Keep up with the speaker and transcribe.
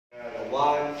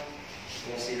one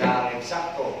na sila ang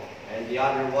eksakto and the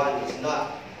other one is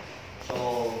not.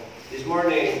 So, this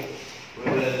morning, we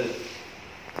will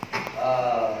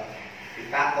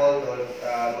tackle or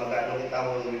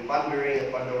we'll be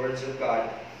pondering upon the words of God.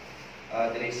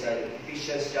 There is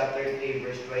Ephesians chapter 3,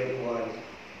 verse 21.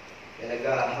 And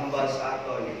nagahambal sa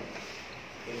aton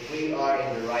if we are in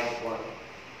the right one.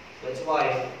 That's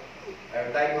why our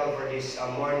title for this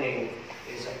morning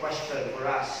is a question for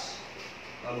us.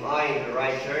 Am I in the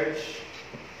right church?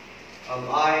 Am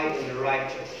I in the right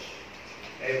church?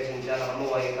 Kaya pasensya na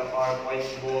kamo ay ka-PowerPoint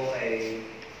mo kay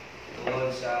tungod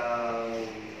sa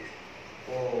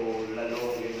lalo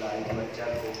yung lain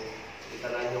matyan ko.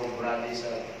 Itanan nyo brali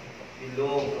sa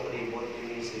bilog ng ribot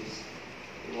ni Mrs.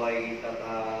 Huwag kita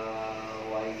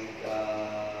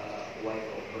white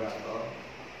obra, no?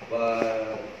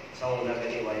 But sa una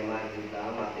gani, why man yung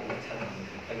dama,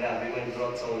 grabe man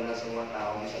brought sa una sa mga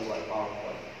tao, isang white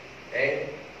PowerPoint. Okay?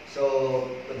 So,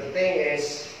 but the thing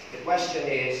is, the question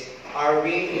is, are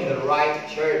we in the right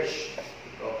church?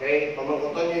 Okay?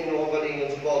 Pamangkutan nyo yung ugaling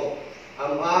yung subog.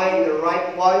 Am I in the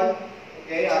right one?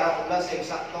 Okay? Harap ko lang sa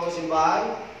eksaktong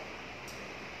simbahan.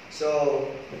 So,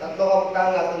 tatlo ka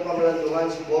lang atong pamalantungan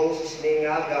subong sa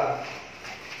siningaga.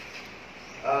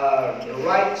 The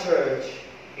right church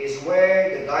is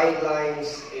where the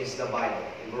guidelines is the Bible.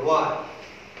 Number one,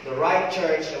 the right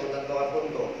church,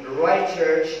 the right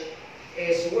church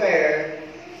is where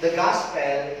the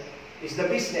gospel is the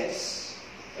business.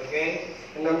 Okay?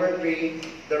 And number three,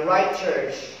 the right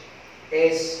church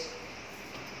is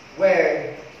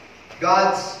where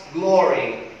God's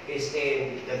glory is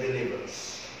in the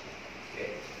believers.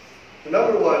 Okay. So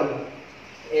number one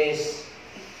is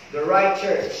the right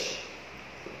church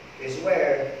is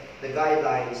where the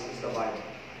guidelines is the Bible.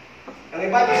 Ang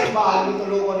iba sa simbahan,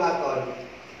 itulungan natin.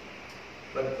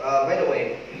 But by the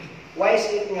way, why is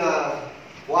it nga,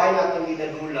 why natin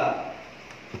ginagula?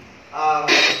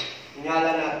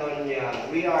 Nyala natin niya,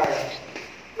 we are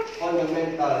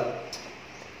fundamental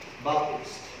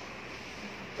Baptist.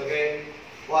 Okay?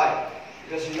 Why?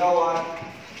 Because you know what?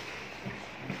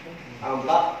 Ang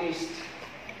Baptist,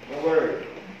 the word,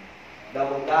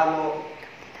 damo-damo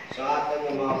sa atin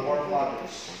ng mga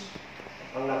forefathers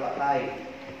ang napatay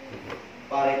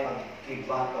para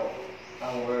pagkibato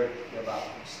ang word ng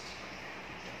Baptist.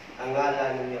 Ang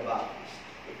ngalan ng Baptist.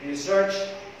 If you search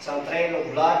some trail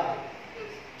of blood,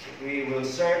 if we will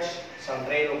search some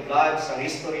trail of blood sa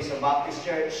history sa Baptist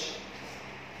Church,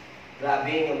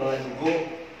 grabe nga mga dugo,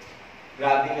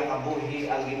 grabe nga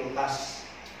kabuhi ang ginutas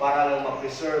para lang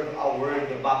ma-preserve our word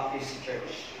the Baptist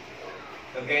Church.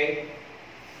 Okay?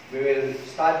 We will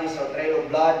study sa trail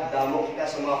of blood, damo kita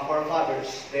sa mga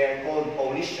forefathers. They are called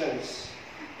Paulicians.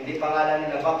 Hindi pangalan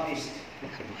nila Baptist,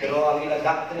 pero ang ilang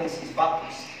doctrines is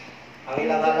Baptist. Ang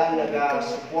ilang ngalan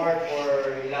nag-support or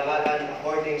ilang ngalan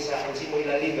according sa sino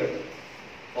ilang leader.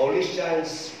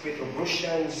 Paulicians,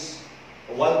 Petrobrusians,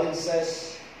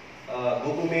 Waldenses,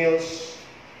 Gugumils,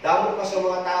 damo pa sa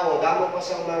mga tao, damo pa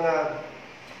sa mga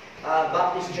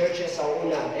Baptist churches sa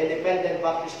una, independent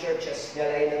Baptist churches,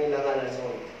 nilay ng ilanganan sa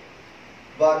una.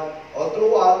 But all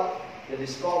throughout the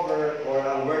discover or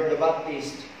ang word the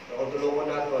Baptist, na tulungan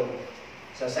natin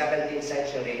sa 17th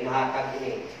century, nahatag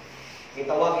ini. Yung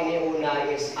tawag ini una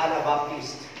is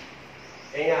Anabaptist.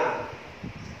 Kaya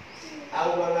ang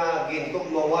mga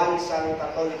gintugmawan sa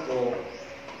Katoliko,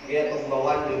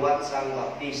 ginatugmawan liwat sa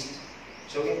Baptist.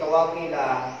 So, itawag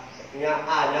nila nga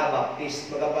Anabaptist.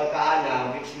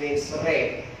 Magabagka-ana, which means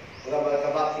re.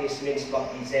 Magabagka-baptist means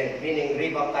baptism, meaning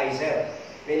rebaptizer.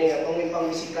 Meaning, atong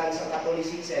ipangmisikan sa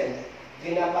Catholicism,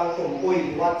 ginapang tumpoy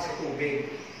liwat sa tubig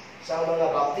sa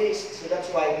mga Baptist. So, that's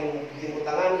why,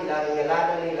 ginutangan nila,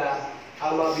 nangalanan nila,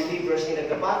 ang mga believers ni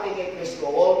nagdabati kay Kristo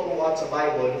all throughout sa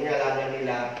Bible, nangalanan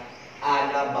nila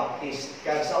Anabaptist.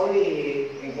 Kaya sa uli,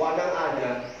 iguan ng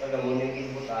Ana, nagamunin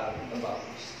kinbutang ng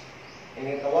Baptist. And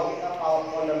yung tawag kita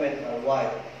fundamental. Why?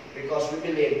 Because we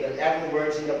believe that every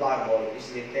word in the Bible is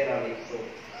literally true.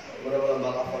 Muna mga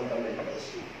baka fundamentals.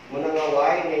 Muna nga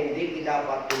why na hindi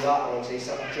dapat tulaan sa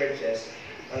isang churches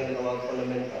ang ginawag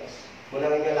fundamentals.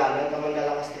 Muna nga ngalanan,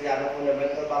 Kamandala Castellana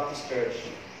Fundamental Baptist Church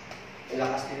in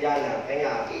La Castellana.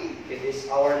 Kaya it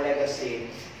is our legacy.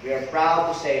 We are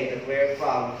proud to say that we are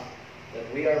from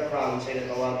sa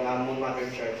inatawag na Amon Mother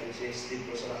Church, which is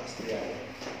dito sa La Castellana.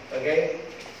 Okay?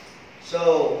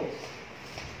 So,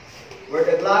 where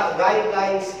the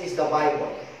guidelines is the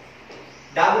Bible.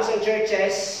 Damo sa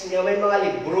churches, nga may mga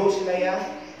libro sila yan.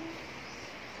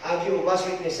 Ang Jehovah's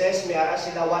Witnesses, may ara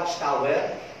sila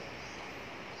watchtower.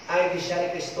 Ang Iglesia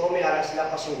ni Cristo, may ara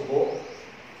sila pasubo.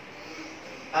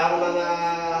 Ang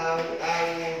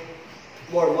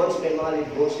Mormons, may mga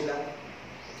libro sila.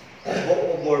 Book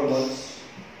of Mormons.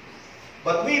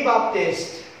 But we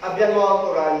Baptists, abyan mga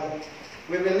Quran,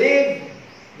 we believe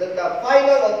that the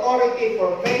final authority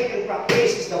for faith and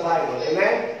practice is the Bible.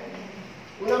 Amen?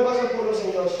 Unang basa po sa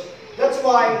Diyos. That's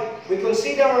why we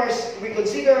consider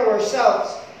ourselves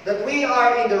that we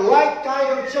are in the right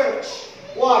kind of church.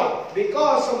 Why?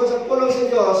 Because sa basa po sa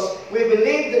Diyos, we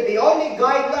believe that the only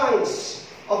guidelines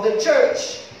of the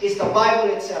church is the Bible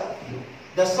itself.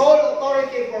 The sole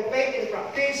authority for faith and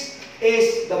practice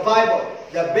is the Bible.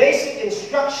 The basic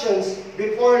instructions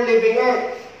before leaving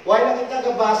earth. Why na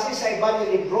kita gabase sa ibang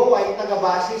libro? Why kita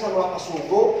gabase sa mga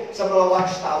kasugo, sa mga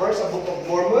watchtower, sa Book of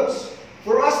Mormons?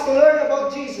 For us to learn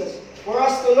about Jesus. For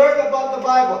us to learn about the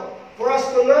Bible. For us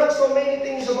to learn so many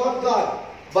things about God.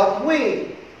 But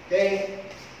we, okay,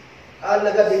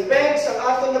 nagadepend sa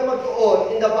aton na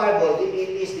pagtuon in the Bible.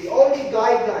 It is the only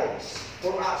guidelines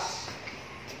for us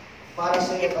para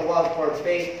sa tawag for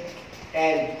faith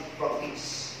and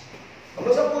practice. Ang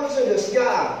sa puno sa Diyos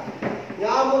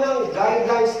nga mo ng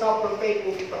guidelines na for faith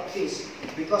and practice.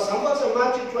 Because hanggang sa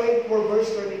Matthew 24 verse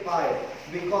 35,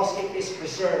 because it is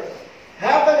preserved.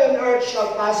 Heaven and earth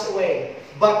shall pass away,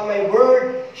 but my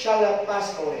word shall not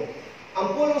pass away.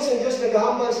 Ang pulong sa Diyos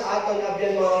naghahambal sa aton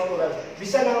abyan mga Quran.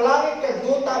 Bisan ang langit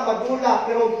kagduta madula,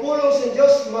 pero ang pulong sa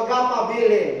Diyos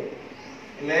magapabilin.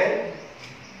 Amen?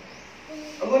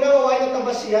 Amo na nga, why na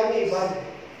tabasihan ni Iban?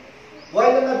 Why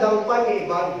na nadangpan ni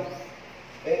Iban?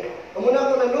 Amo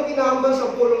na kung anong ginahambal sa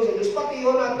pulong sa Diyos,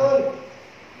 patihon natin.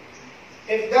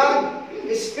 If God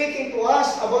is speaking to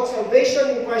us about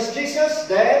salvation in Christ Jesus,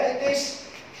 then it is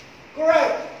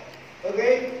correct.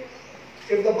 Okay?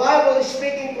 If the Bible is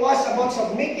speaking to us about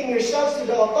submitting yourselves to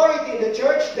the authority in the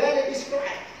church, then it is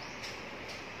correct.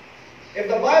 If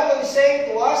the Bible is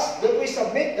saying to us that we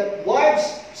submit, that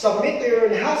wives submit to your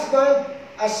own husband,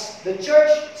 as the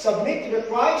church submit to the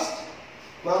Christ,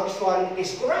 mga Kristuhan,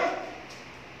 is correct.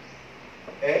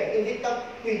 Hindi ta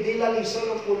pwede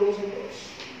lalisan ang pulong sa Diyos.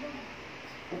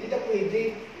 Hindi ta pwede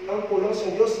ang pulong sa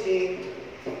Diyos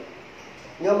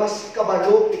nga mas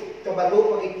kabalo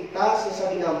pagkikita sa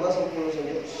ginambas ang pulong sa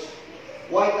Diyos.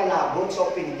 Why talabot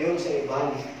sa opinion sa iban?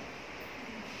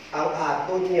 Ang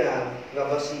aton niya nga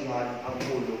basihan ang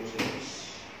pulong sa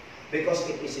Diyos. Because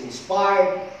it is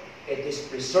inspired, it is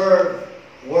preserved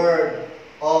Word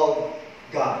of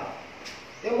God.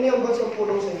 Yung niyambas ang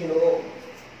pulong sa Ginoo.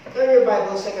 Turn your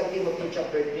Bible, 2 Timothy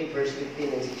chapter 3, verse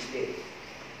 15 and 16.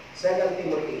 2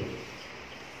 Timothy.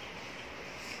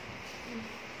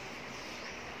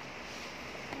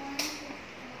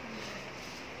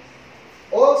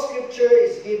 All Scripture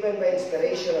is given by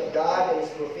inspiration of God and is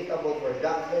profitable for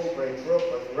doctrine, for reproof,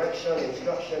 for correction,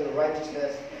 instruction, and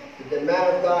righteousness, that the man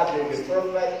of God may be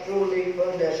perfect, truly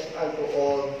furnished unto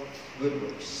all good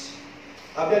works.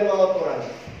 Abyan mga Quran,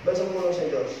 bansang pulong sa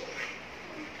Diyos.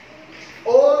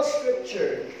 All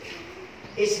Scripture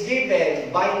is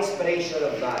given by inspiration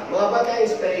of God. Mga bata,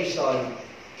 inspiration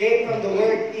came from the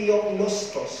word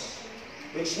iopnostos,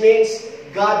 which means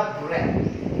God breathed.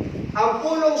 Ang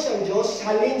pulong sa Diyos,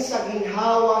 halin sa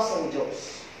ginhawa sa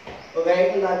Diyos.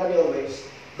 Okay? Tandaan niyo always.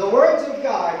 The words of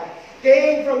God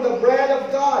came from the breath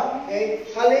of God. Okay?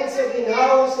 Halin sa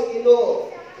ginhawa sa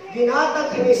Ginoo.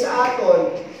 Ginhatag kini sa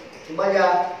aton,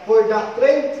 kumbaga, for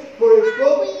doctrine, for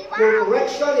reproof, for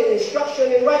correction, and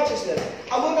instruction in righteousness.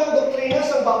 Amo ng doktrina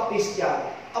sa Baptist yan.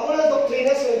 Amo ng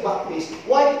doktrina sa Baptist.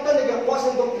 Why kita nagakwas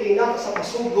ng doktrina sa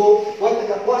pasugo? Why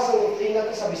nagakwas ng doktrina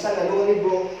sa bisan ano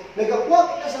libro?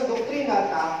 Nagakwa kita sa doktrina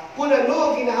kung ano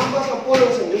ang ginahambas ng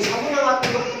pulong sa Diyos. Amo ng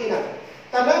ating doktrina.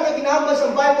 Tanan na ginahambas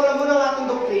ng Bible, amo ng ating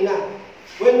doktrina.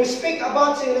 When we speak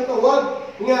about sa inatawag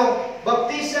nga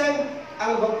baptism,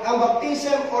 ang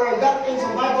baptism or ang doctrine sa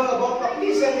Bible about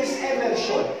baptism is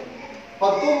immersion.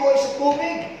 Pagtumoy sa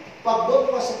tubig,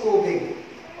 pagdot pa sa tubig.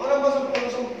 Ano ba sa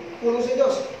pulong sa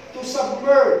Diyos? To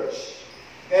submerge.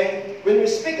 Okay? When we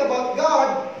speak about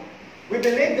God, we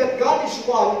believe that God is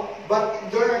one, but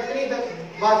there are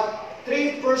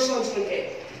three persons in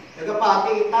it.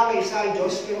 Nagapati kita kay isa ang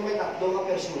Diyos, pero may tatlo ka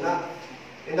persona.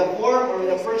 In the form or in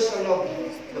the person of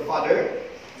the Father,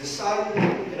 the Son,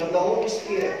 and of the Holy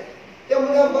Spirit. Yung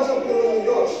mga basa po ng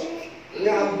Diyos,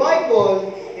 na ang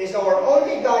Bible is our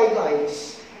only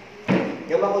guidelines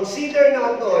na makonsider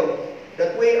natin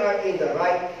that we are in the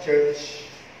right church.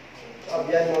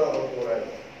 Abyan mga kapuran.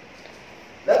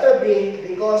 Letter B,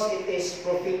 because it is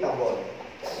profitable.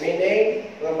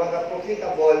 Meaning, ng mga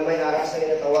profitable, may arak sa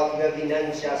inatawag na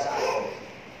binansya sa atin.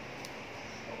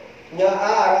 Nga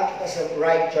arak sa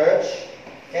right church,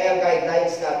 kaya ang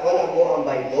guidelines natin, ang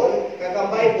Bible, kaya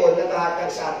ang Bible natahatag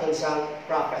sa atin sa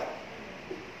prophet.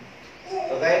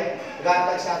 Okay?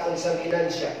 Gatag sa aton sa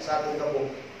ginansya, sa aton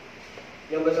kabuk.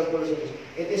 Yan ba sa pulo sa Diyos?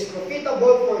 It is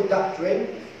profitable for doctrine,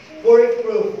 for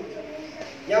reproof.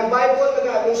 Yung Bible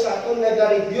nag-ano sa aton,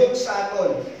 nag-rebuke sa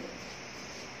aton.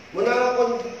 Muna nga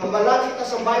kung hambalan kita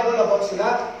sa Bible about sila,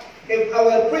 if I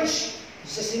will preach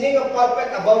sa sining of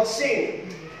pulpit about sin,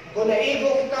 kung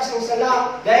naigo kita sa sala,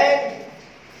 then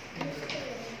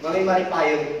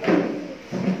maripayon kita.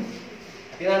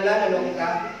 Kinanlan, ano kita?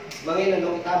 Mangin, ano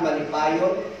kita?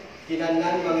 Maripayon.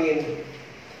 Kinanlan, mangin,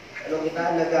 ano kita?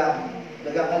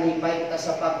 Nagakalipay kita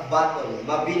sa pagbaton.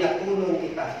 Mabinatunon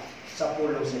kita sa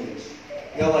pulong sa Diyos.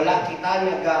 Nga wala kita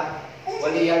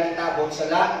waliyan kita about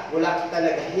sala, wala kita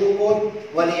nagahumon,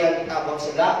 waliyan kita about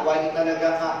sala, wala kita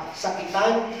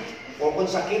nagakasakitan, o kung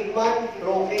sakit man,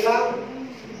 pero okay lang.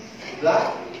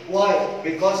 Why?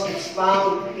 Because it's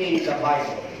found in the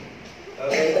Bible.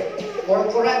 Okay? For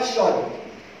correction.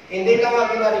 Hindi lang ang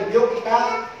gina-review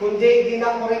kita, kundi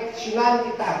gina-correctionan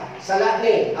kita. Sala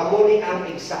ni, amuni ang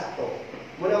eksakto.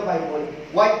 Muna ang Bible,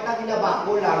 why kita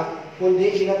ginabako lang,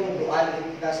 kundi ginatuduan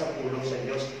kita sa pulong sa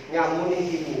Diyos. Nga amuni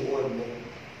himuon mo.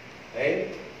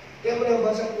 Okay? Kaya mo nang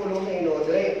ba sa pulong sa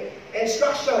Inodre?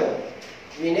 Instruction.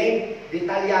 Meaning,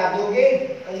 detalyado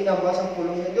ang ginagawa sa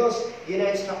pulong ng Diyos.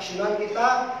 Gina-instructionan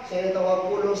kita sa inatawag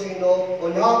pulong sa Ino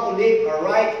on how to live a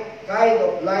right kind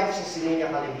of life sa sininya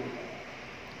kalibutan.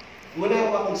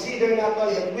 Muna ma-consider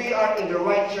natin that we are in the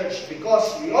right church because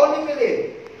we only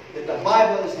believe that the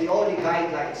Bible is the only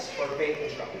guidelines for faith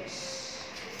instructors.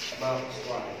 Mga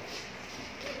kuswan.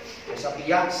 Sa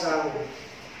piyak sa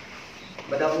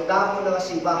madamo-damo na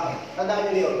simbahan,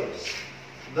 tandaan niyo guys,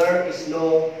 there is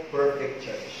no perfect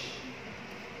church.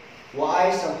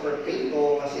 Why sa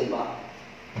perfecto kasimbahan?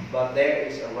 But there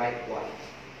is a right one.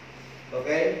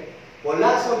 Okay?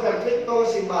 Wala sa perfecto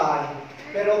simbahan,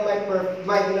 pero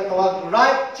may ginatawag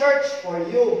right church for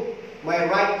you, may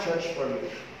right church for me.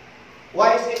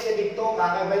 Why is it na dito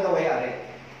kakabay na way are?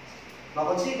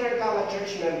 Ma-consider ka na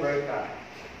church member ka.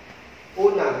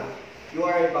 Una, you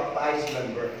are a baptized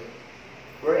member.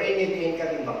 Wherein hindi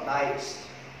ka rin baptized.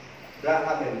 Dra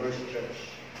ka member sa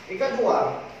church.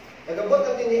 Ikadua, nagabot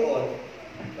ang tinion,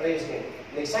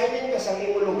 nag-sign-in ka sa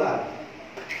iyong lugar.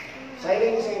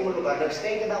 Sign-in ka sa iyong lugar,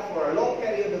 nag-stay ka na for a long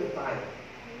period of time.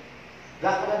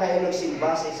 Dra ka na dahil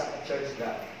nagsimba sa isa church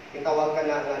na. Itawag ka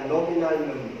na nga nominal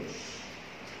members.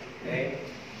 Okay?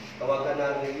 Tawag ka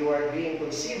na you are being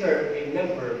considered a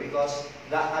member because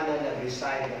dra ka na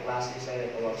nag-resign na klase sa iyo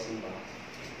tawag simba.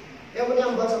 Kaya mo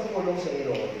niyang sa pulong sa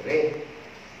iyo, okay?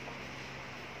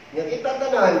 Nga kita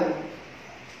tanan,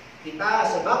 kita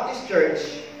sa Baptist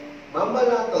Church,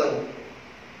 mambalaton,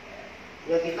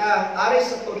 nga kita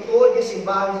aris sa tutuod ng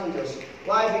simbahan sa Diyos.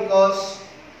 Why? Because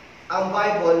ang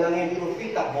Bible nang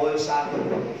profitable sa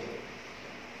aton.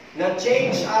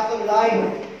 Na-change aton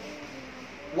life.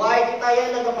 Why kita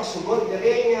yan nagapasugod?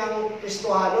 Dili niyang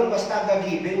Kristohanon, basta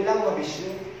gagibin lang,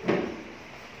 mabisyo.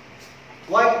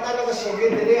 Why kita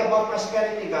nagasugod? Dili about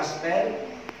prosperity gospel.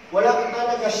 Wala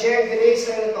kita nag-share diri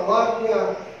sa natawag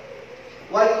nga.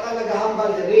 Wala kita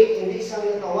nag-hambal diri, hindi sa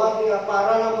natawag nga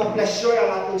para lang ma-pleasure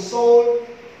ang atong soul,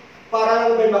 para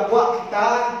lang may magwa kita.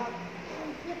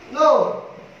 No!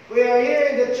 We are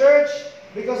here in the church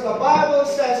because the Bible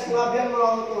says, mga biyang mga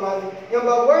kauturan, nga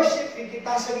mag-worship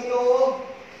kita sa Ginoo,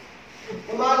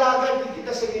 umalagan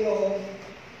kita sa Ginoo.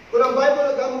 Kung ang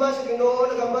Bible nagamba sa Ginoo,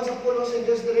 nagamba sa pulong sa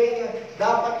Diyos diri nga,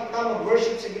 dapat kita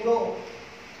mag-worship sa Ginoo.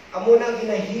 Amo na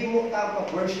ginahimo ta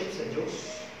mag-worship sa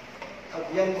Diyos. At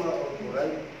yan mga kauturan.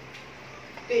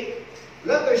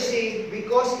 Letter C,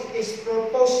 because it is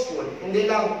purposeful.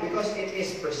 Hindi lang because it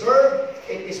is preserved,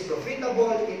 it is profitable,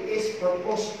 it is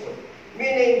purposeful.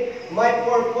 Meaning, may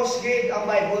purpose gid ang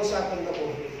Bible sa ating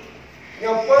kabuhi.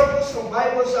 Yung purpose ng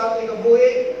Bible sa ating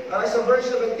kabuhi, sa verse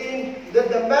 17, that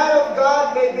the man of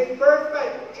God may be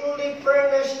perfect, truly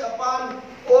furnished upon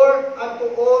or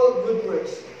unto all good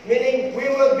works. Meaning, we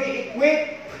will be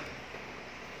equipped.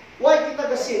 Why kita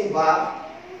kasimba?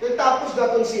 Tapos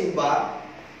datong simba,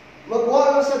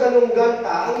 magwa lang sa ganung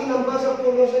ganta, ang ginamba sa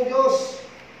pulong sa Diyos.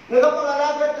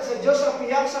 Nagapangalagat ka sa Diyos sa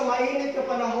piyak sa mainit na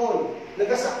panahon.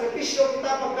 Nagasakripisyo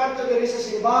kita pagkanto diri sa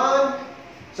simbahan,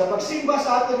 sa pagsimba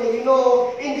sa aton ng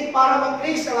Ginoo, hindi para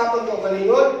mag-please ang aton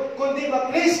kaugalingon, kundi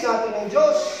mag-please natin ang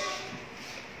Diyos.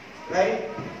 Right?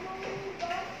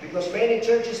 Because many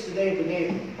churches today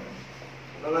believe,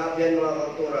 mga abyan mga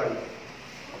kauturan,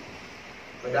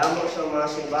 madamo sa mga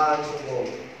simbahan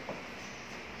subong,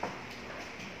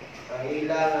 ang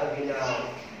ilang ang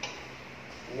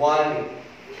ginawali.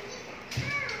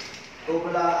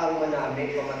 Tubla ang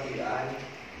manamig pamatian.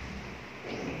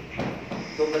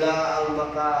 Tubla ang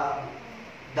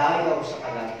makadayaw sa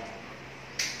kalan.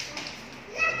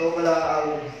 Ito pala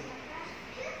ang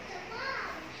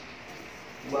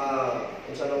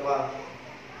kung saan pa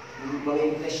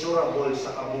maging pleasurable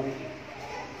sa kabuhi.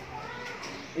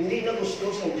 Hindi na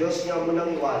gusto sa Diyos niya mo nang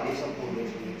iwali sa pulong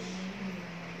sa Diyos.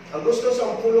 Ang gusto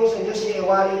sa pulong sa Diyos niya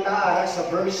iwali taara sa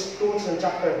verse 2 sa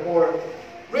chapter 4.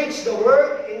 Preach the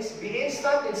word, be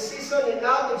instant in season and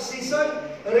out of season,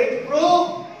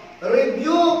 reprove,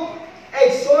 rebuke,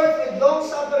 exhort with long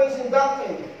sufferings and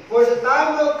doctrine. For the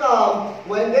time will come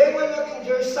when they will not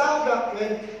endure sound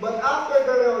doctrine, but after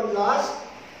their own lust,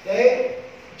 they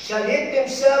shall hit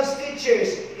themselves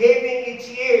teachers, having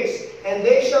itchy ears, and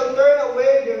they shall turn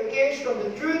away their ears from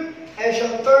the truth, and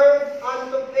shall turn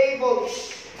unto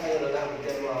fables. Ayun na lang,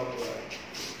 dyan mga buwan.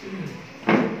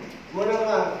 Muna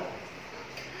nga,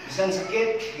 isang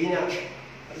sakit,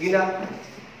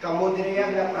 kamo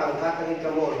diriyag na prangkatangin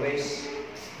kamo, always,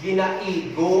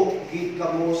 ginaigo, gid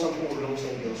kamo sa pulong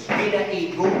sa Diyos.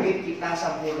 Ginaigo, gid kita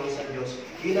sa pulong sa Diyos.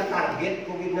 Gina-target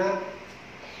ko gid na.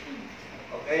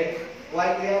 Okay?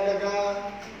 Why kuya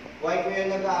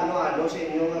naga ano-ano sa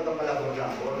inyo nga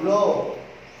kapalabor-labor? No.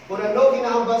 Kung ano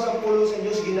ginahambal sa pulong sa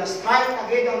Diyos, gina-strike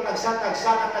agad ang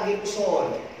tagsa-tagsa at tagikuson.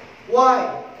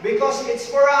 Why? Because it's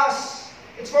for us.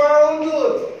 It's for our own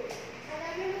good.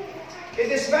 It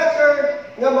is better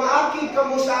na maakid ka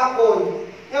mo sa akon,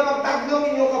 na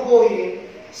magtaglong inyong kabuhi,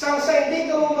 sang sa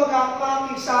hindi ka mo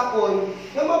mag-akmakig sa akon,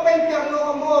 na mapaimperno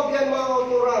ka mo, abyan mga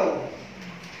oturan.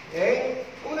 Okay?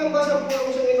 Unang basa ang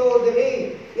pulong sa Ginoo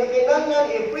dili, nga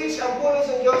kinahanglan i-preach ang pulong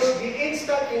sa Diyos, be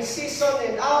instant in season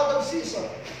and out of season.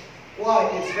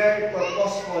 Why? It's very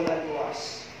purposeful unto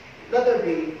us. Letter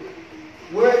B,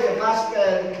 where the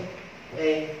gospel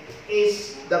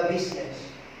is the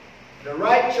business. The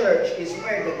right church is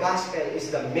where the gospel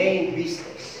is the main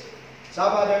business.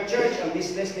 Some other church, ang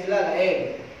business nila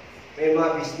may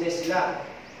mga business sila.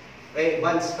 May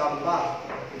Vans Campa.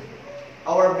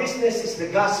 Our business is the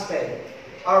gospel.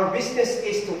 Our business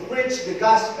is to preach the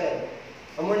gospel.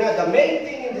 The main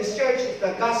thing in this church is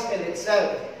the gospel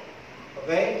itself.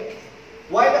 Okay?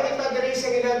 Why na kita diri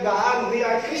sa ginagdaan? We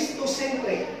are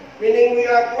Christocentric, meaning we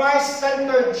are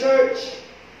Christ-centered church.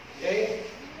 Okay?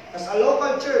 As a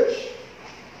local church,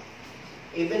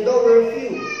 even though we're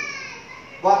few,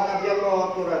 but abiyang mga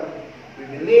kuran, we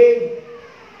believe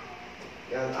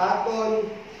yung aton,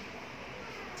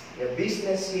 the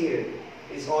business here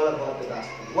is all about the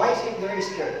gospel. Why is it there is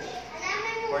church?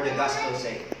 For the gospel's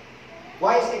sake.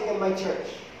 Why is it in my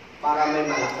church? Para may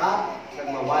malakat,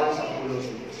 nagmawala sa pulong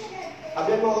sa Diyos.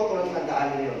 Abiyang mga kuran, tandaan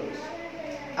niyo.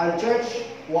 Ang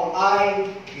church, ay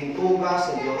gintuga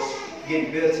sa Diyos,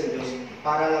 ginbuild sa Diyos,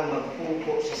 para lang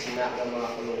magpupo sa sinagang mga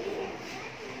kulungan.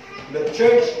 The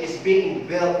church is being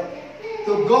built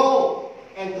to go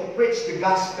and to preach the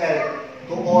gospel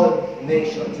to all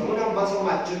nations. Sa unang basa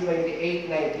Matthew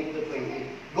 28:19 to 20.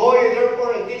 Go ye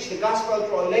therefore and teach the gospel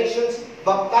to all nations,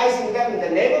 baptizing them in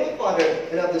the name of the Father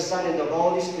and of the Son and of the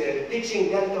Holy Spirit,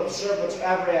 teaching them to observe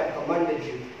whatsoever I have commanded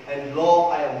you. And lo,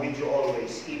 I am with you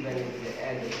always, even to the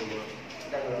end of the world.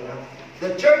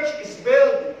 The church is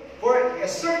built for a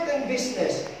certain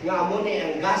business, nga amo ni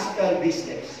ang gospel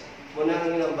business. Muna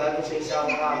ang inambalo sa isang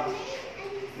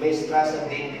may stress at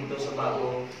din dito sa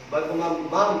bago. But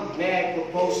ma'am, may I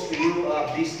propose to you a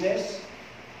business?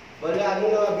 Wala,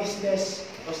 ano na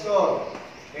business? Pastor,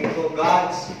 ito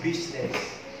God's business.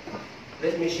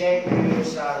 Let me share to you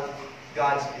sa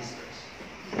God's business.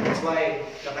 That's why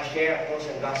nakashare ako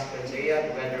sa gospel sa iya,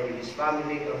 together with his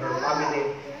family or her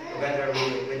family, together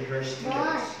with her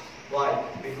students. Why?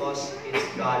 Because it's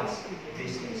God's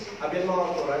business. Abyan mga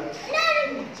kuran,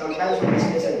 sometimes the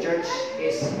business in church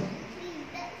is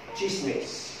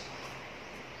chismis.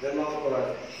 Abyan mga kuran.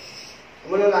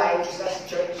 Muna laing isa sa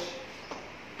church.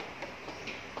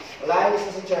 Laing isa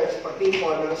sa church,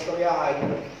 pagtipon ng istoryahan,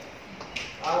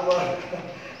 ang mga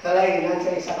kalahinan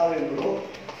sa isa ka membro.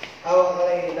 Ang mga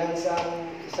kalahinan sa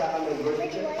isa ka membro sa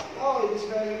church. Oh, it is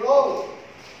very wrong.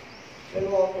 Abyan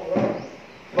mga kuran.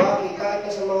 Makikita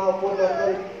ka sa mga upo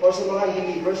natin o sa mga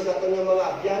believers natin ng mga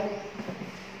abyan.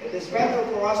 It is better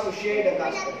for us to share the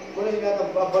gospel. Muna sila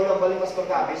balik mas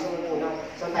pagkabi sa muna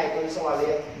sa title sa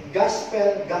wali.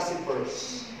 Gospel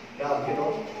Gossipers. You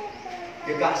know?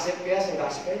 Yung gossip kaya sa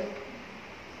gospel.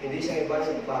 Hindi sa iba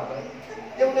sa babay.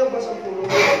 Yung ba sa pulong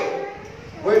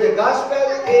where the gospel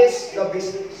is the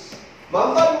business.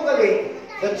 Mambal mo galing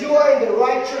that you are in the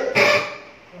right church.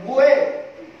 Where?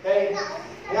 Okay?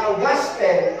 Na ang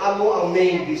gospel, amo ang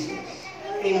main business.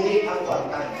 Hindi ang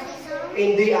content.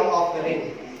 Hindi ang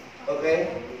offering.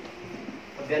 Okay?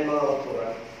 Again, mga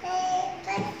kapura.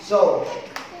 So,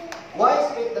 Why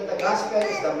is it that the gospel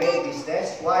is the main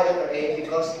business? Why letter A?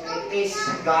 Because it is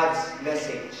God's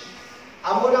message.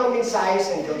 Amo ng mensahe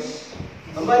sa Diyos.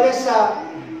 Ang bala sa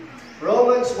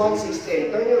Romans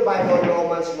 1:16. Turn your Bible to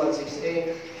Romans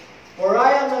 1:16. For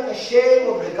I am not ashamed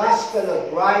of the gospel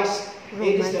of Christ.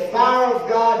 It is the power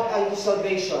of God unto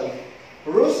salvation.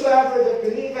 For whosoever that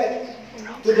believeth,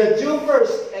 to the Jew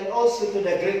first, and also to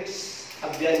the Greeks.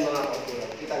 Abyan mga kapatid.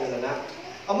 Kita nila na.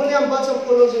 Amo na ang bansang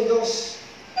pulong sa Diyos.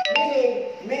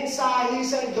 Meaning, mensahe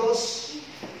sa Diyos.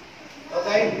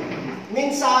 Okay?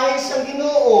 Mensahe sa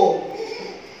Ginoo.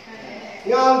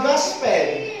 Nga ang gospel,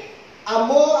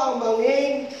 amo ang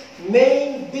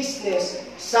main business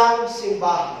sa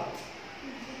simbahan.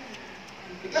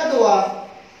 Ikadua,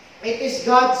 it is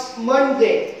God's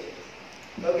mandate.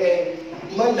 Okay?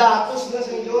 Mandatos na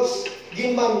sa Diyos,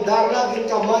 ginmandala,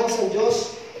 ginkamay sa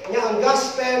Diyos, nga ang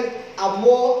gospel,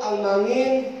 amo ang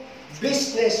main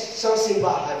business sa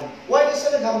simbahan. Why na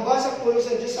sa naghamba sa puno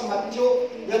sa Diyos sa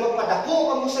Matthew, na magpadako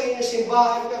kamo sa inyong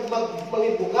simbahan, kag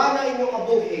magibugana inyong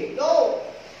kabuhi. No!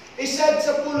 He said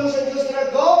sa puno sa Diyos na,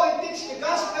 go and teach the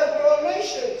gospel to all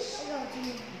nations.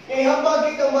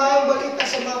 Ihambag kita maayong balita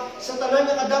sa tanan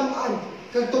na kadamaan,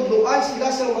 kag tudluan sila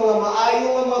sa mga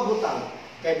maayong nga mga butang.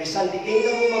 Kaya bisan diin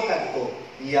ka mo magkadto,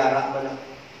 iyara man na.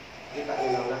 Kita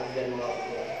ilang na, yan mga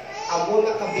kapatid. Amo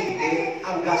na kabigti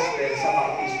ang gospel sa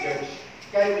Baptist Church.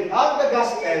 Kaya without the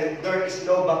gospel, there is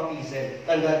no baptism.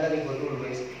 Tandaan ko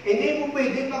always. Hindi mo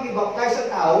pwede pag-ibaptize sa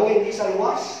tao, hindi sa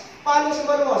luwas. Paano sa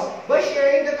maluwas? By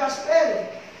sharing the gospel.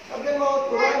 Sabi mga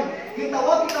turan,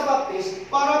 gitawag kita baptist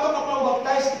para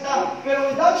makapang-baptize kita. Pero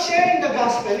without sharing the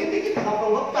gospel, hindi kita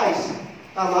kapang-baptize.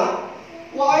 Tama?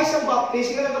 Why sa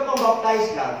baptist, ka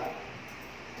nagpang-baptize lang?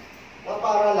 Na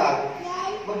para lang,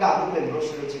 magdagong membro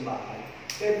sa simbahan.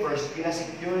 Kaya first,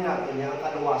 pinasecure natin niya ang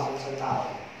kaluwasan sa tao.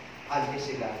 Anti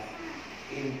sila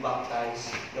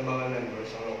i-baptize ng mga members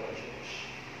sa local church.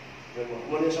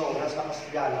 Muna sa oras na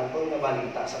kastiyanan ito,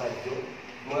 nabalita sa radyo.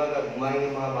 Mga gagmay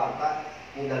ng mga bata,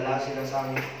 nindala sila sa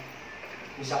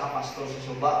isa kapastor sa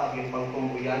suba, aging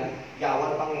pangkumbuyan,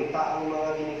 yawan pangita ang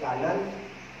mga ginikanan.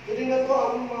 Hindi nga to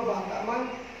ang mga bata man.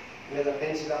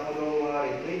 Nilalaten sila ko ng mga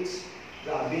retreats.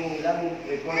 Grabe nilang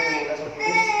report nila sa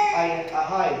police. Ay,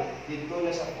 ahay, dito na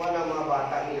sa kuha ng mga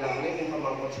bata nilang naging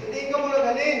pamangkot. Hindi ka mo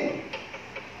nagalin.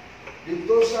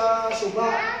 Dito sa suba.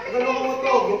 Ano mo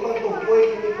ito? Yung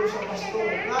pagtumboy dito sa pastor.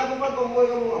 Nado pa tumboy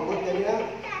ka mo. Abot ka niya.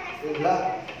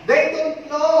 They don't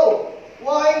know.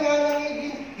 Why nga nang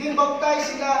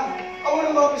ginbaptize sila?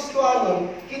 Ang mga Kristohanon,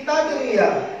 kita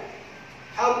diriya.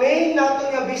 Ang main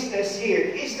nato nga business here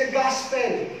is the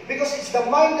gospel. Because it's the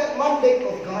mandate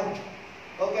of God.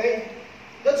 Okay?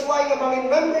 That's why nga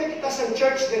mag-member kita sa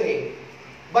church din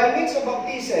by means of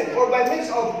baptism or by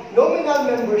means of nominal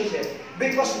membership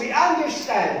because we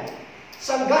understand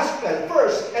sa gospel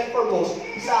first and foremost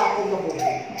sa akong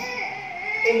kabuhi.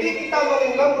 Hindi kita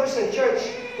mag-member sa church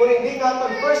kung hindi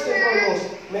natin first and foremost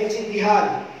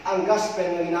maintindihan ang gospel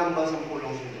na ginamba sa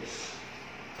pulong sa Diyos.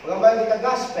 Pagkambayan kita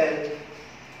gospel,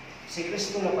 si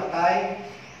Kristo na patay,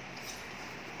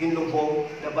 ginlubong,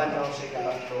 nabanaw sa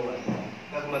ikalatloan.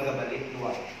 Nagmagabalik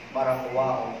luwa para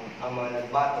kuwaon ang mga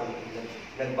nagbatong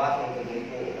ng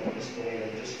grupo ng Kristo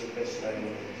ngayon, Diyos yung personal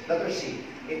mo. Letter C,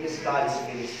 it is God's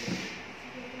ministry.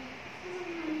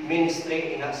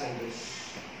 Ministry ina sa Diyos.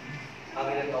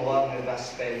 Ang inatawag ng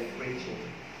gospel preaching.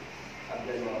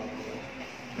 Abdan mo.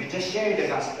 We just share the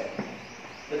gospel.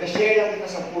 Nag-share lang kita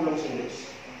sa pulong sa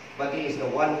Diyos. But He is the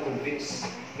one who convicts.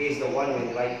 He is the one who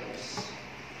enlightens.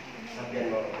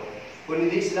 Abdan mo. Kung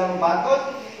hindi silang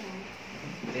batot,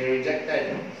 they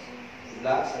rejected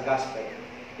sa gospel.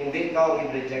 Hindi ikaw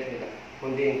ang reject nila,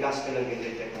 kundi yung gospel ang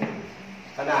reject nila.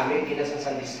 Kanami, kinasa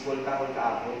sa Sunday school ka kung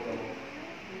kaabot ka mo.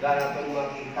 Gano'n kung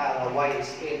makita ang why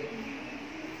is it.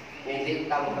 Hindi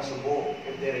kita makasubo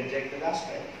if they reject the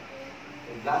gospel.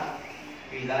 Diba?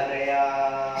 Pila na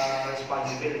yung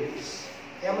responsibilities.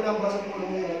 Kaya mo lang ba sa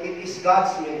pulong nila, it is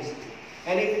God's ministry.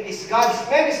 And if it is God's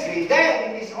ministry,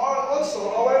 then it is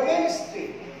also our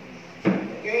ministry.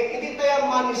 Okay? Hindi tayo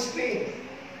ministry.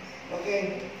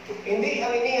 Okay? Hindi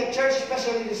ang ininga church,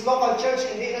 especially this local church,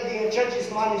 hindi na din church is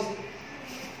ministry.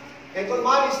 Kaya kung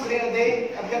ministry na din,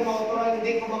 abyan mga turan,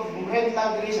 hindi ko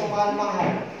mag-renta diri sa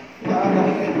mahal-mahal. Para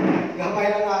gamay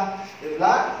lang nga.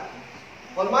 Diba?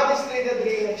 Kung ministry na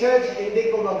din na church, hindi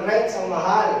ko mag-rent sa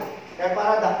mahal. Kaya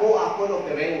para dako ako no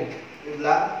piring.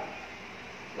 Diba?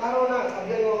 Klaro na,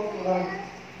 abyan mga turan.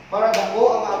 Para dako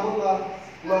ang among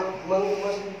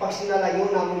pagsinalayo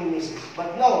namin ni Mrs.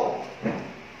 But no,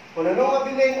 kung ano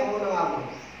mabiling, amo ng amo.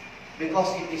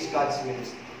 Because it is God's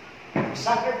ministry. We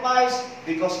sacrifice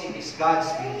because it is God's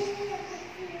ministry.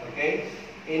 Okay?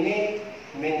 Ini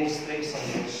ministry sa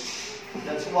Diyos.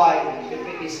 That's why, if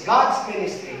it is God's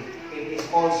ministry, it is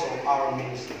also our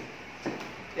ministry.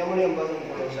 Yan mo na yung basang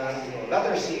Colossian.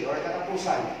 Letter C, or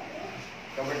katapusan.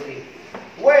 Number 3.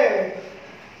 Where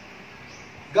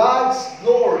God's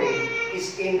glory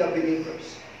is in the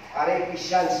believers. Are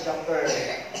Ephesians chapter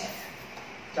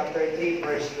 3,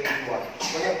 verse 21.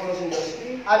 Mga Colossians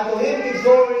 3. And to Him be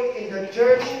glory in the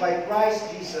church by Christ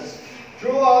Jesus,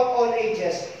 throughout all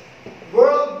ages,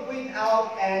 world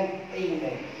without end.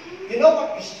 Amen. You know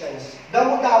what, Christians?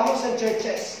 Damo-damo sa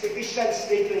churches. Ephesians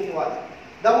 3:21.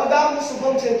 Damo-damo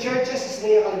subong sa churches sa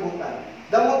niyang kalibutan.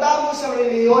 Damo-damo sa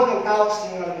reliyon ang tao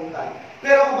sa niyang kalibutan.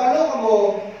 Pero kabalo ka mo,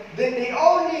 the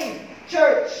only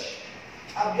church,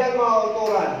 abyan mga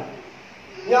autoran,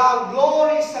 nga ang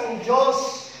glory sa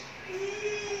Diyos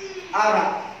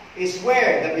ara is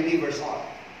where the believers are.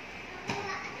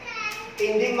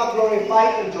 Hindi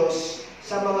mag-glorify ang Diyos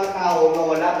sa mga tao na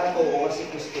wala na tuo si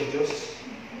Kristo Diyos.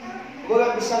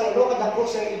 Mga bisang ano, kadako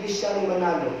sa iglesia ng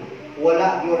Manalo,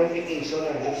 wala glorification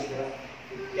ng Diyos.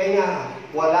 Kaya nga,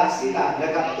 wala sila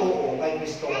nagatuo kay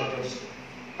Kristo ng Diyos.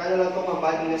 Kaya lang itong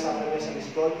mabali na sa atin sa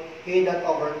Kristo, He that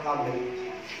overcometh.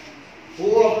 Who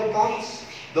overcomes?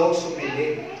 Those who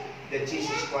believe that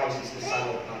Jesus Christ is the Son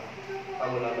of God.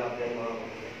 Pamula na mga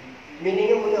kapatid.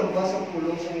 Miningan mo na ba sa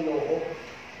pulong sa Ginoo?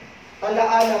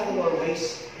 Talaan ako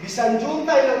always. Bisan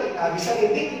juntay lang kita, bisan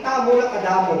hindi kita mo na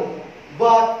kadamo.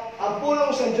 But, ang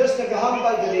pulong sa Diyos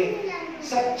nagahambal dali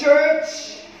sa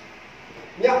church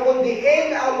niya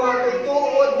kundiin ang mga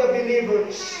tutuod na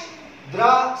believers.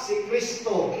 Dra si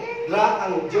Kristo, dra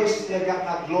ang Diyos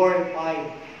nagaka-glorify.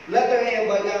 Letter A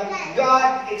ba niya,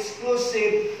 God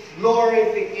exclusive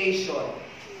glorification.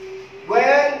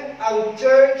 When ang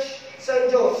church sa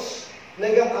Diyos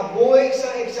nagakabuhi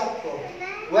sa eksakto,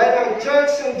 when ang church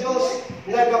ng Diyos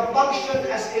nag-function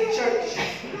as a church,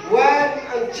 when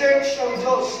ang church ng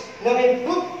Diyos naging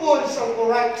fruitful sa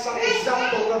correct, sa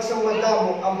eksakto, kag sa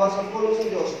madamo, ang basang pulong sa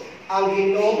Diyos, ang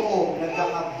Ginoo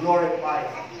nagkaka-glorify.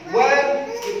 When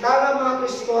kita nga mga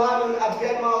Kristohanon,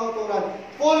 abyan mga autoran,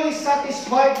 fully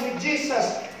satisfied with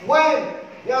Jesus, when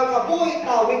nga kabuhi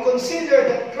ta, we consider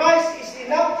that Christ is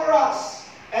enough for us,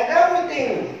 and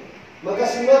everything,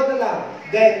 magkasunod na lang,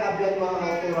 then abyan mga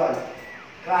autoran,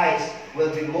 Christ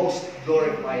will be most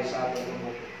glorified sa ating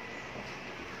mundo.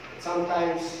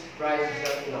 Sometimes, Christ is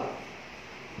not enough.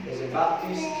 As a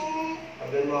Baptist,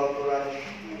 abyan mga autoran,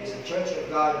 is a church of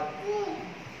God,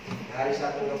 hari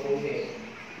sa ating kabuhi.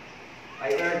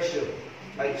 I urge you,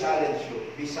 I challenge you,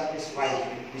 be satisfied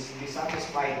with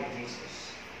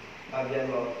Jesus. Abyan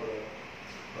mga autoran.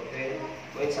 Okay?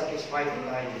 When satisfied with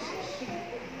Jesus.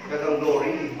 Kagang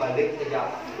glory, balik na dyan.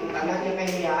 Kung tanan niya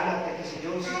kayo niyaan at si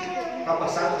Diyos,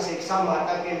 kapasal sa exam,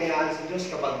 atag kayo niyaan sa Diyos,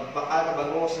 kapag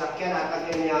mo sa lakyan, atag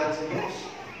kayo niyaan sa Diyos.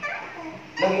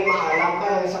 Naging maalam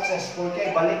ka, naging successful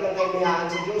kayo, balik lang kayo niyaan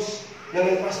sa Diyos.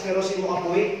 Naging prospero sa imo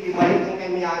kabuhi, ibalik lang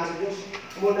kayo niyaan sa Diyos.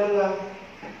 Muna nga,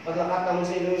 pagkakata mo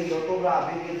sa ilo, ito,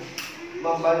 grabe,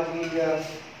 mabalik niya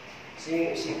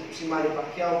si Manny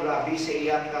Pacquiao, grabe sa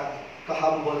iya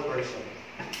ka-humble person.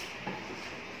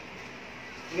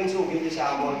 Yung sugid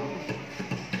sa amon.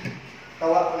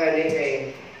 Tawa pa gani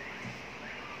kay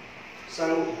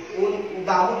sang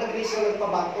damo na Kristo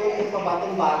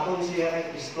nagpabaton siya kay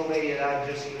Kristo kay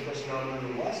Diyos Christ na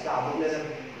luwas. Damo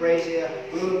na pray siya.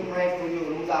 We will pray for you.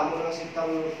 Damo na si we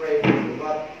will pray for you.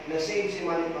 But na-save si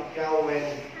Manny Pacquiao when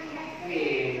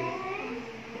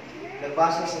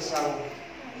nagbasa sa sang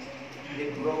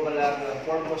libro pala na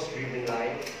Purpose Driven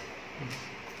Life.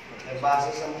 Nagbasa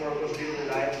sa Purpose Driven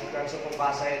Life, kaya sa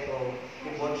pagbasa ito,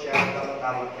 ibon siya ang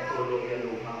tama-tama katulong yung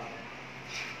luha.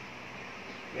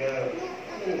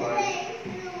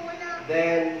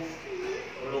 Then,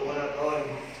 ulo ko na ito,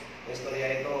 yung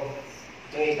istorya ito,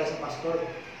 nangita sa pastor.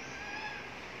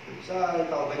 Sa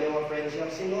tao, ganyan mga friends siya,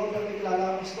 sino na may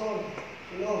kilala ang pastor?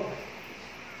 Sino?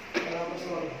 Kilala ang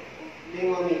pastor. Hindi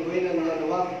yung amigo yun,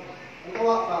 naluwag. Ang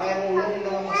kawa pa, kaya muna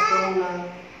nila ang pastor na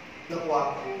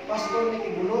nakuha. Pastor ni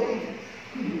Kibuloy.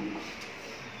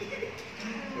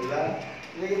 Wala.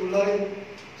 Ni Kibuloy.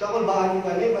 Sa kulbahan mo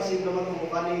gani, pasin naman kung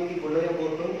mukha ni Kibuloy ang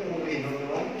butong, kaya mong inom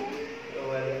naman. Pero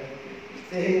wala.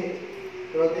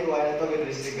 Pero wala ito,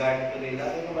 with disregard ito nila.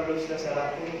 Ito kamalog sila sa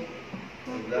rapo.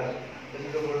 Wala.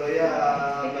 Kasi Kibuloy,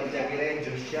 magdagire,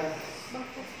 Diyos siya.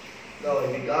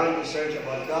 So, he began to search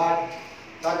about God.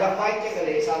 Kada fight niya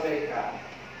gali sa Amerika.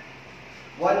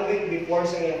 1 week before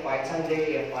sa iyang fight,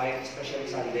 Sunday iyang fight, especially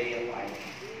Sunday iyang fight.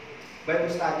 Bible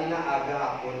study na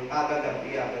aga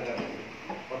gabi.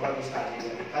 Bible study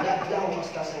na. Kada daw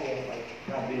basta sa iyang fight.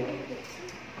 Grabe na.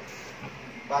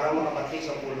 para makapati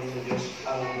sa pulong ng Diyos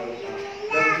ang mga tao.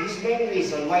 But his main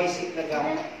reason why is he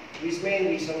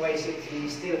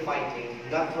is still fighting,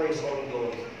 not for his own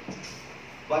glory,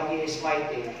 but he is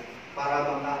fighting para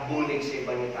makabulig sa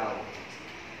ibang tao.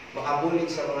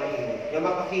 Makabulig sa mga imo. Na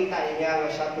makakita niya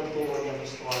nga siya tutungo niya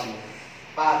gustuhan mo.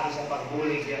 Pati sa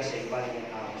pagbulig niya sa ibang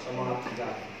tao, sa mga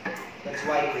pigat. That's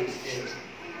why he is still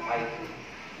fighting.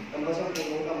 Ang basang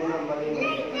tingin ka muna ang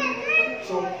malimang.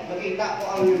 So, nakita ko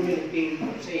ang humility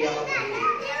sa iya kapatid.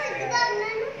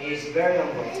 He is very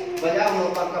humble. Bala ang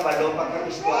mga pagkabalo,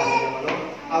 pagkakistuhan niya naman,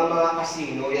 ang mga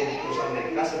casino, yan dito sa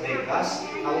Vegas,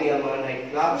 ang iyang mga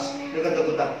nightclubs,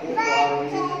 nagadagodag ko, ang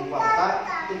kwarta,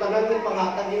 tutanan mo yung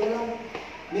pangatan niyo lang.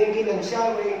 May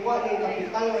ginansya, may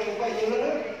kapital, may yun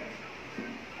lang.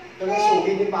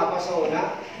 Nagasugi ni Papa sa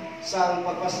una, sa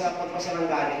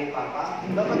pagpasalanggani ni Papa,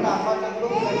 dapat ang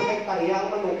loob na nagtariya ang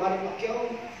manuka ni Pacquiao.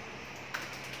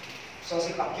 So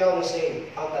si Pacquiao na siya,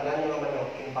 ang tanan ng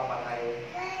manok, yung papatay.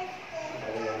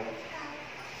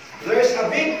 There's a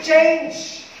big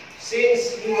change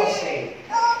since he was saved.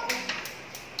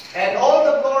 And all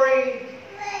the glory,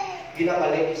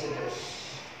 ginabalik sa Diyos.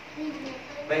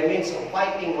 By means of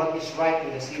fighting what is right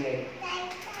in the Senate.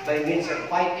 By means of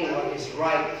fighting what is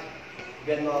right,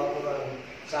 gano'n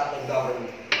sa atong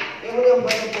government. Yung mga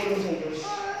ba ng pulong sa Diyos?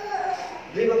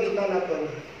 Di ba kita natin?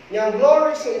 Yung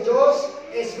glory sa Diyos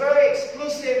is very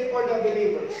exclusive for the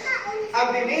believers.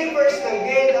 Ang believers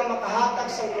nanggid ang makahatag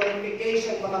sa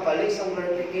glorification, makabalik sa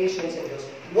glorification sa Diyos.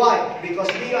 Why? Because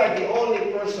we are the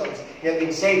only persons na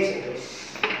been saved sa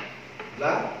Diyos.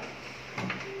 Diba?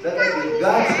 That is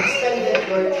God's extended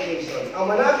glorification.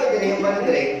 Ang manakit din yung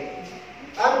manadre,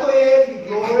 unto Him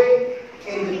glory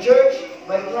in the church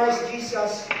by Christ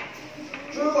Jesus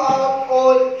throughout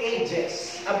all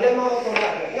ages. Ablan mo ako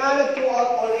natin. Nga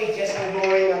throughout all ages ang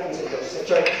glory natin sa Diyos, sa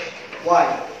church. Why?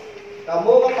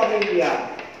 Kamo ka pamilya,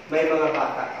 may mga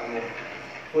bata kami.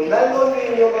 Kung dalon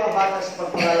ninyo mga bata sa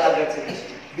pagpangalagat sa Diyos,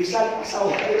 bisan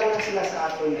pasaway lang sila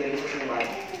sa aton diri sa simbahan.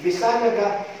 Bisan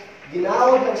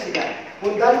ginawad lang sila.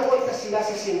 Kung dalon na sila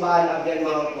sa simbahan, abyan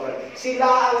mga kuwan, sila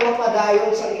ang mapadayon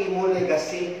sa imo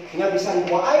legacy. Nga bisan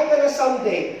buhay ka na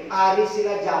someday, ari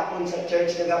sila Japon sa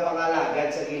church nagapangalagad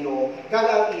sa Ginoo.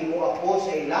 Kaya ang imo apo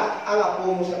sa ila, ang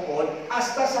apo mo sa kon,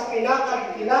 hasta sa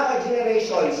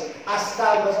pinaka-generations,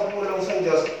 hasta sa pulong sa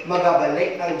Diyos,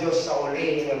 magabalik ang Diyos sa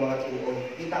uli ng mga tinuod.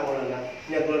 Kita mo na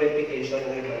glorification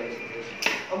ng ibalik sa Diyos.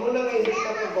 Amo na nga hindi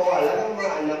ka pagbawalan ng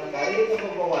mga anak ka, hindi ka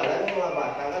pagbawalan ng mga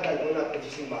bata ka, dahil na ito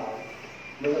sa simbahan.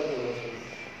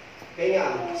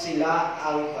 Kaya sila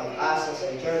ang pag-asa sa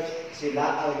church, sila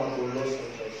ang magulos sa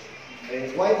church. And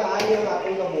why taan yung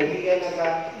atong kabuhi yan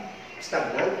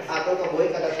naka-stagnant, atong kabuhi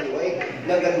kadatuay,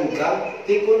 nagadugang,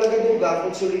 di ko nagadugang,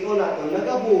 kung sulion natin,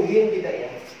 nagabuhin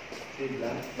bidaya. Diba?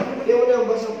 Di mo na ang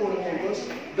basa po ng Diyos.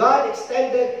 God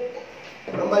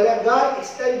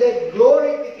extended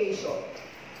glorification.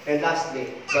 And lastly,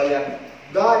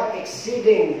 God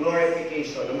exceeding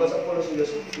glorification. Ang basa po ng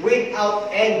Diyos,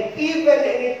 without end, even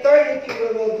in eternity,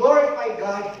 we will glorify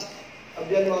God.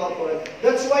 Abyan mga po.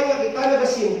 That's why kita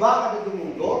nagasimba kada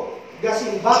Domingo,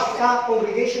 gasimba ka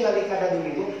congregationally kada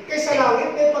Domingo, kaysa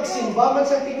langit may pagsimba man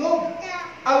sa tingog.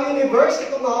 Ang universe,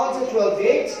 ito mahal sa 12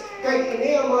 gates, kahit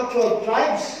ini ang mga 12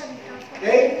 tribes,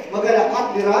 okay,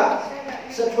 magalakat dira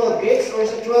sa 12 gates or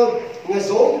sa 12 nga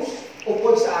zones,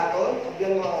 upod sa aton,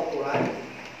 abyan mga kuran,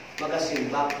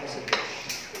 magasimba ka sa Diyos.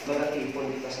 Magatipon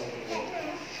ka sa tingog.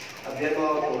 Abyan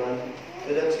mga kuran.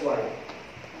 So that's why,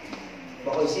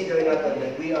 consider natin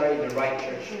that we are in the right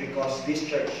church because this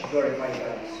church glorify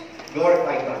God.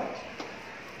 Glorify God.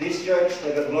 This church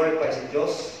nag-glorify sa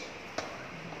Diyos.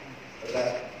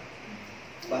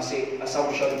 Basi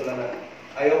assumption ko lang na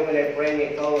ayaw pa na pray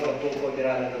nga ikaw nagtungkol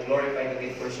dira nag-glorify ka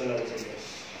din personal sa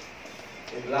Diyos.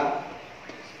 Diba?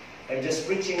 I'm just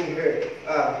preaching here.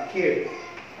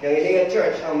 Yung ilingan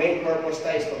church, ang main purpose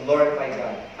tayo is to glorify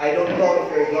God. I don't know if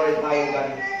you're glorifying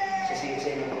God sa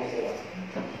inyong pangkuhan.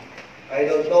 I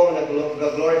don't know na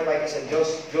glorify ka sa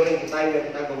Diyos during the time na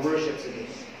kita worship sa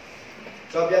Diyos.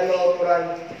 So, biyan mga Quran,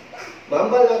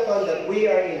 mambal natin that we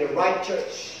are in the right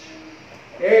church.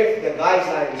 If the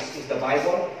guidelines is the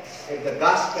Bible, if the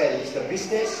gospel is the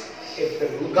business, if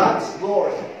God's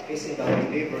glory is in the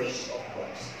believers of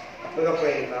Christ.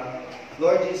 Mag-pray ka.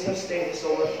 Lord Jesus, thank you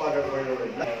so much, Father, for your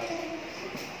word.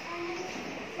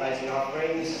 Thanks in our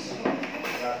praise.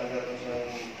 Nakatagal ko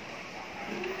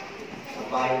sa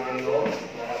bahay ng Lord.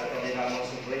 Nakatagal nila mo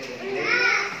sa praise.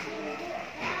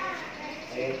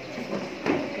 Okay.